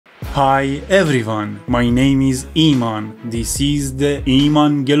Hi everyone, my name is Iman. This is the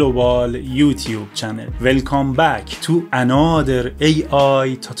Iman Global YouTube channel. Welcome back to another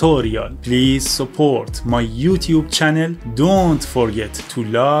AI tutorial. Please support my YouTube channel. Don't forget to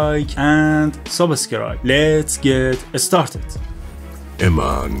like and subscribe. Let's get started.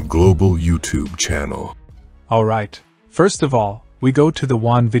 Iman Global YouTube channel. Alright, first of all, we go to the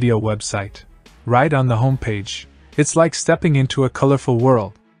One Video website. Right on the homepage, it's like stepping into a colorful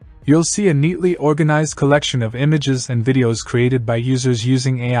world. You'll see a neatly organized collection of images and videos created by users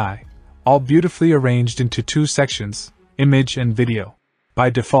using AI, all beautifully arranged into two sections, image and video.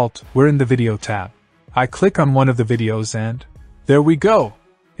 By default, we're in the video tab. I click on one of the videos and there we go!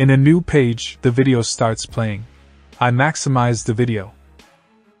 In a new page, the video starts playing. I maximize the video.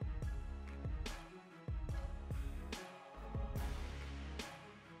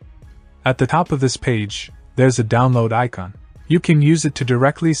 At the top of this page, there's a download icon. You can use it to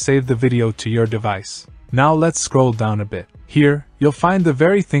directly save the video to your device. Now let's scroll down a bit. Here, you'll find the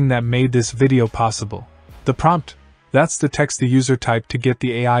very thing that made this video possible. The prompt. That's the text the user typed to get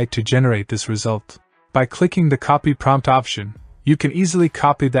the AI to generate this result. By clicking the copy prompt option, you can easily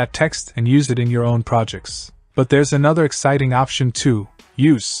copy that text and use it in your own projects. But there's another exciting option too,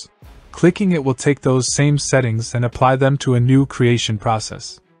 use. Clicking it will take those same settings and apply them to a new creation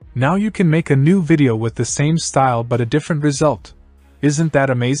process. Now you can make a new video with the same style but a different result. Isn't that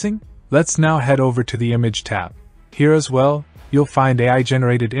amazing? Let's now head over to the Image tab. Here as well, you'll find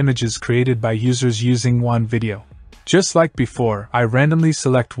AI-generated images created by users using One Video. Just like before, I randomly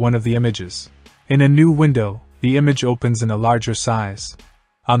select one of the images. In a new window, the image opens in a larger size.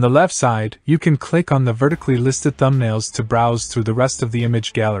 On the left side, you can click on the vertically listed thumbnails to browse through the rest of the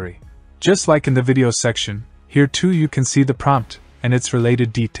image gallery. Just like in the video section, here too you can see the prompt and its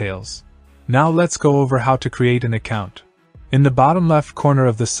related details. Now let's go over how to create an account. In the bottom left corner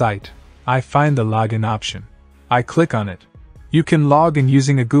of the site, I find the login option. I click on it. You can log in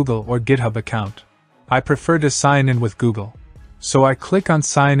using a Google or GitHub account. I prefer to sign in with Google. So I click on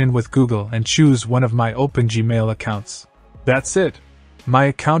Sign in with Google and choose one of my open Gmail accounts. That's it. My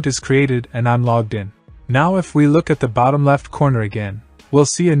account is created and I'm logged in. Now if we look at the bottom left corner again, we'll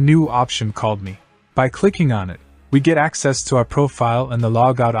see a new option called Me. By clicking on it, we get access to our profile and the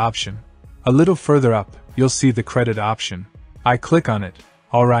logout option. A little further up, you'll see the credit option. I click on it.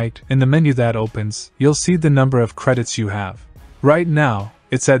 Alright, in the menu that opens, you'll see the number of credits you have. Right now,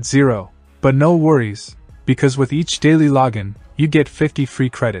 it's at 0. But no worries, because with each daily login, you get 50 free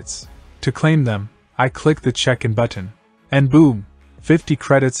credits. To claim them, I click the check-in button. And boom! 50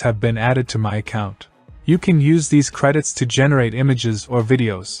 credits have been added to my account. You can use these credits to generate images or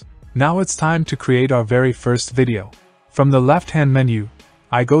videos. Now it's time to create our very first video. From the left-hand menu,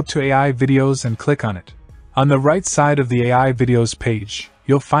 I go to AI Videos and click on it. On the right side of the AI Videos page,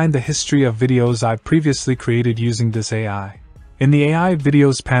 you'll find the history of videos I've previously created using this AI. In the AI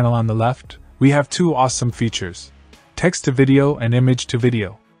Videos panel on the left, we have two awesome features: text-to-video and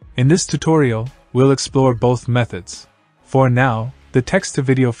image-to-video. In this tutorial, we'll explore both methods. For now, the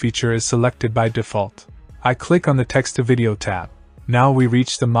text-to-video feature is selected by default. I click on the text-to-video tab. Now we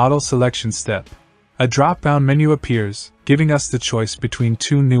reach the model selection step. A drop-down menu appears, giving us the choice between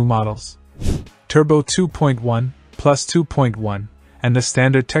two new models: Turbo 2.1, Plus 2.1, and the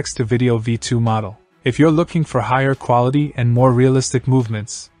standard text-to-video V2 model. If you're looking for higher quality and more realistic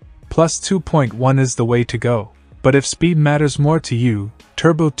movements, Plus 2.1 is the way to go. But if speed matters more to you,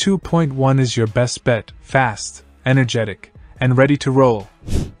 Turbo 2.1 is your best bet, fast, energetic, and ready to roll.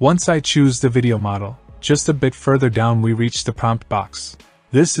 Once I choose the video model, just a bit further down we reach the prompt box.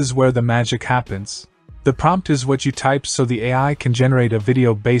 This is where the magic happens. The prompt is what you type so the AI can generate a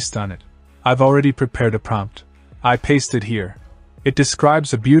video based on it. I've already prepared a prompt. I paste it here. It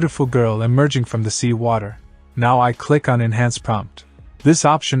describes a beautiful girl emerging from the sea water. Now I click on Enhance Prompt. This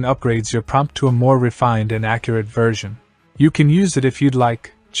option upgrades your prompt to a more refined and accurate version. You can use it if you'd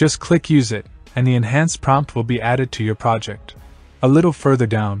like, just click Use It, and the enhanced prompt will be added to your project. A little further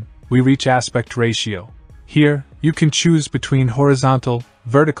down, we reach aspect ratio. Here, you can choose between horizontal,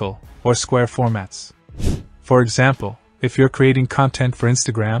 vertical, or square formats. For example, if you're creating content for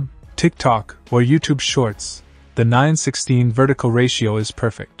Instagram, TikTok, or YouTube Shorts, the 9:16 vertical ratio is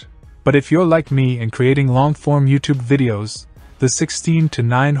perfect. But if you're like me and creating long-form YouTube videos, the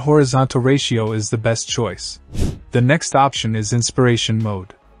 16:9 horizontal ratio is the best choice. The next option is Inspiration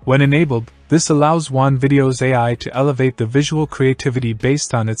Mode. When enabled, this allows One Video's AI to elevate the visual creativity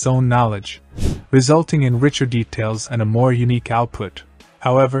based on its own knowledge, resulting in richer details and a more unique output.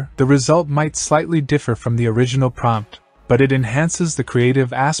 However, the result might slightly differ from the original prompt, but it enhances the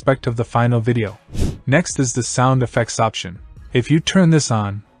creative aspect of the final video. Next is the sound effects option. If you turn this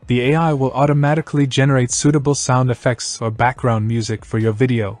on, the AI will automatically generate suitable sound effects or background music for your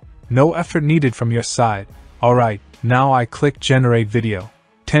video. No effort needed from your side. Alright, now I click Generate Video.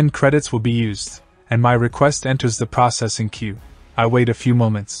 10 credits will be used, and my request enters the processing queue. I wait a few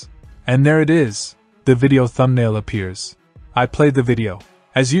moments. And there it is. The video thumbnail appears. I play the video.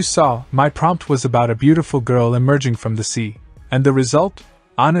 As you saw, my prompt was about a beautiful girl emerging from the sea. And the result?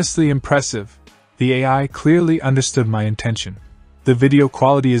 Honestly impressive. The AI clearly understood my intention. The video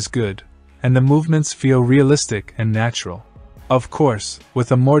quality is good, and the movements feel realistic and natural. Of course,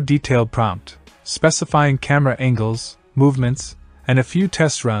 with a more detailed prompt, specifying camera angles, movements, and a few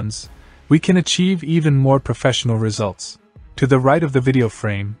test runs, we can achieve even more professional results. To the right of the video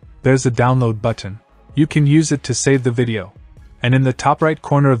frame, there's a download button. You can use it to save the video. And in the top right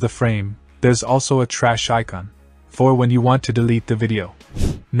corner of the frame, there's also a trash icon, for when you want to delete the video.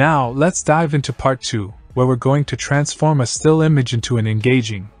 Now, let's dive into part 2, where we're going to transform a still image into an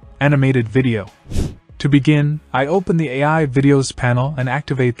engaging, animated video. To begin, I open the AI Videos panel and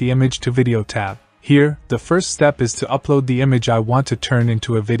activate the Image to Video tab. Here, the first step is to upload the image I want to turn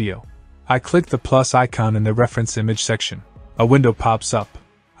into a video. I click the plus icon in the reference image section. A window pops up.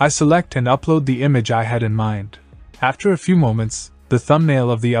 I select and upload the image I had in mind. After a few moments, the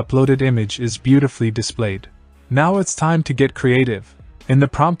thumbnail of the uploaded image is beautifully displayed. Now it's time to get creative. In the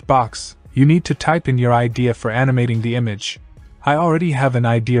prompt box, you need to type in your idea for animating the image. I already have an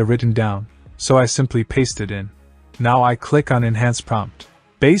idea written down, so I simply paste it in. Now I click on Enhance Prompt.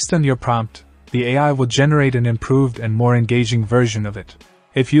 Based on your prompt, the AI will generate an improved and more engaging version of it.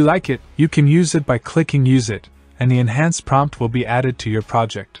 If you like it, you can use it by clicking Use It, and the enhanced prompt will be added to your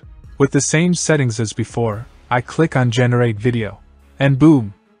project. With the same settings as before, I click on Generate Video. And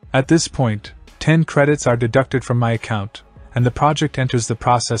boom! At this point, 10 credits are deducted from my account, and the project enters the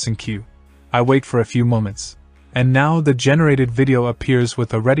processing queue. I wait for a few moments. And now the generated video appears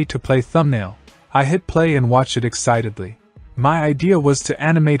with a ready-to-play thumbnail. I hit play and watch it excitedly. My idea was to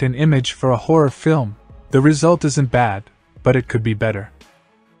animate an image for a horror film. The result isn't bad, but it could be better.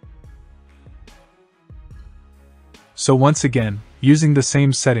 So once again, using the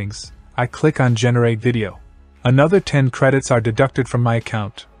same settings, I click on Generate Video. Another 10 credits are deducted from my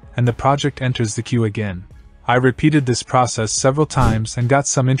account, and the project enters the queue again. I repeated this process several times and got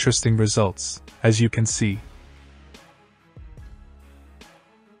some interesting results, as you can see.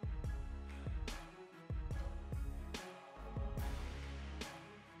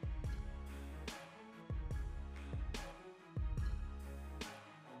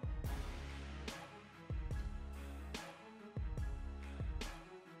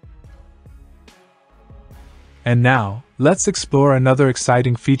 And now, let's explore another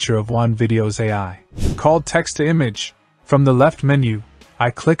exciting feature of OneVideo's AI, called Text-to-Image. From the left menu, I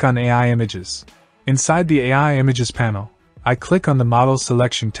click on AI Images. Inside the AI Images panel, I click on the Model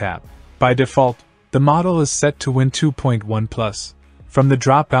Selection tab. By default, the model is set to Win 2.1+. From the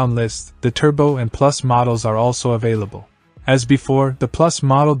drop-down list, the Turbo and Plus models are also available. As before, the Plus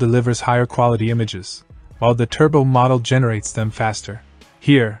model delivers higher quality images, while the Turbo model generates them faster.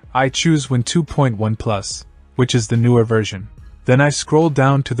 Here, I choose Win 2.1+. Which is the newer version. Then I scroll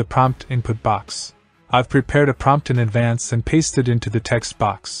down to the prompt input box. I've prepared a prompt in advance and pasted into the text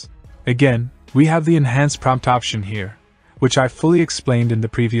box. Again, we have the enhanced prompt option here, which I fully explained in the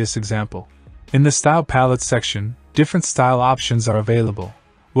previous example. In the style palette section, different style options are available.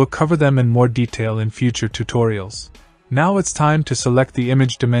 We'll cover them in more detail in future tutorials. Now it's time to select the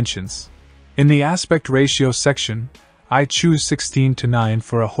image dimensions. In the aspect ratio section, I choose 16:9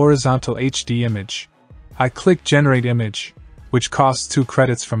 for a horizontal HD image. I click Generate Image, which costs 2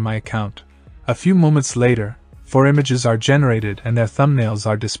 credits from my account. A few moments later, 4 images are generated and their thumbnails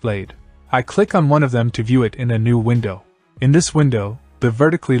are displayed. I click on one of them to view it in a new window. In this window, the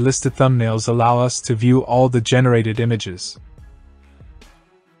vertically listed thumbnails allow us to view all the generated images.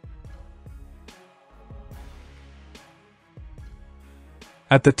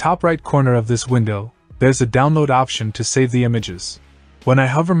 At the top right corner of this window, there's a download option to save the images. When I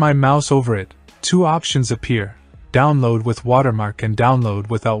hover my mouse over it, 2 options appear, Download with Watermark and Download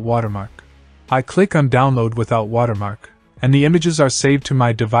without Watermark. I click on Download without Watermark, and the images are saved to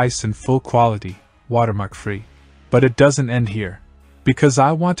my device in full quality, watermark free. But it doesn't end here, because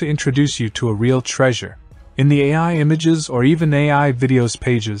I want to introduce you to a real treasure. In the AI Images or even AI Videos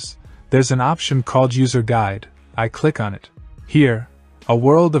pages, there's an option called User Guide. I click on it. Here, a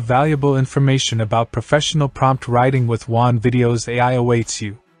world of valuable information about professional prompt writing with OneVideo's AI awaits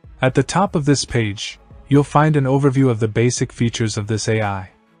you. At the top of this page, you'll find an overview of the basic features of this AI.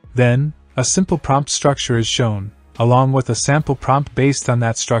 Then, a simple prompt structure is shown, along with a sample prompt based on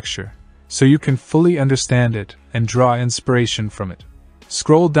that structure, so you can fully understand it and draw inspiration from it.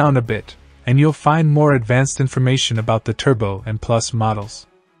 Scroll down a bit, and you'll find more advanced information about the Turbo and Plus models.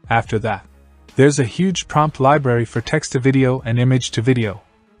 After that, there's a huge prompt library for text to video and image to video,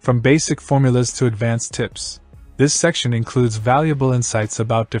 from basic formulas to advanced tips. This section includes valuable insights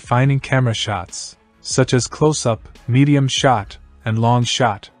about defining camera shots, such as close-up, medium shot, and long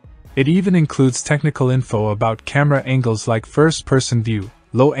shot. It even includes technical info about camera angles like first-person view,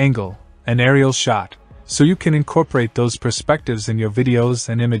 low angle, and aerial shot, so you can incorporate those perspectives in your videos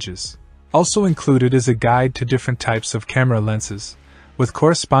and images. Also included is a guide to different types of camera lenses, with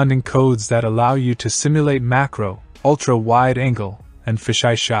corresponding codes that allow you to simulate macro, ultra-wide angle, and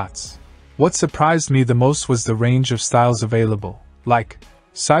fisheye shots. What surprised me the most was the range of styles available, like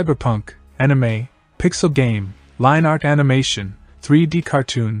cyberpunk, anime, pixel game, line art animation, 3D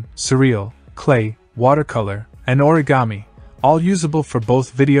cartoon, surreal, clay, watercolor, and origami, all usable for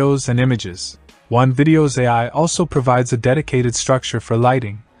both videos and images. Hedra AI also provides a dedicated structure for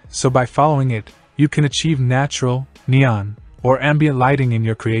lighting, so by following it, you can achieve natural, neon, or ambient lighting in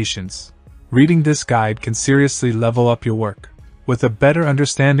your creations. Reading this guide can seriously level up your work. With a better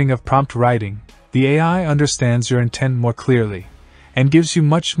understanding of prompt writing, the AI understands your intent more clearly, and gives you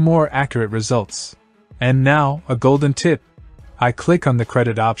much more accurate results. And now, a golden tip. I click on the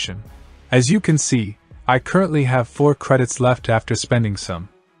credit option. As you can see, I currently have 4 credits left after spending some.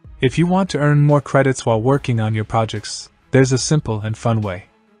 If you want to earn more credits while working on your projects, there's a simple and fun way.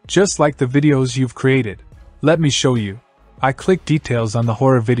 Just like the videos you've created. Let me show you. I click details on the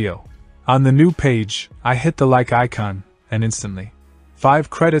horror video. On the new page, I hit the like icon, and instantly, 5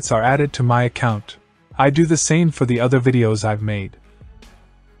 credits are added to my account. I do the same for the other videos I've made.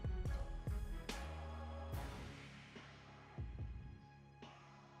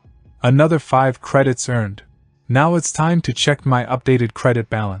 Another 5 credits earned. Now it's time to check my updated credit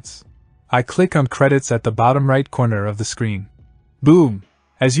balance. I click on credits at the bottom right corner of the screen. Boom!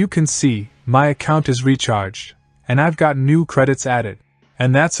 As you can see, my account is recharged, and I've got new credits added.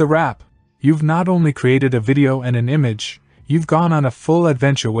 And that's a wrap. You've not only created a video and an image, you've gone on a full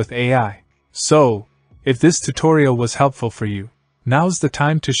adventure with AI. So, if this tutorial was helpful for you, now's the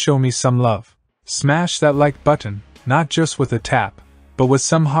time to show me some love. Smash that like button, not just with a tap, but with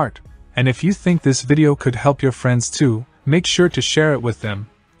some heart. And if you think this video could help your friends too, make sure to share it with them.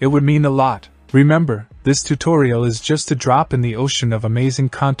 It would mean a lot. Remember, this tutorial is just a drop in the ocean of amazing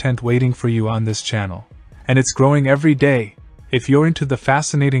content waiting for you on this channel. And it's growing every day. If you're into the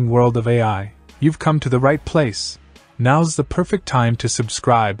fascinating world of AI, you've come to the right place. Now's the perfect time to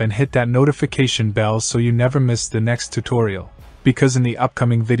subscribe and hit that notification bell so you never miss the next tutorial. Because in the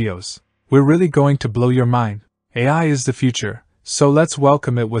upcoming videos, we're really going to blow your mind. AI is the future, so let's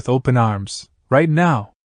welcome it with open arms, right now.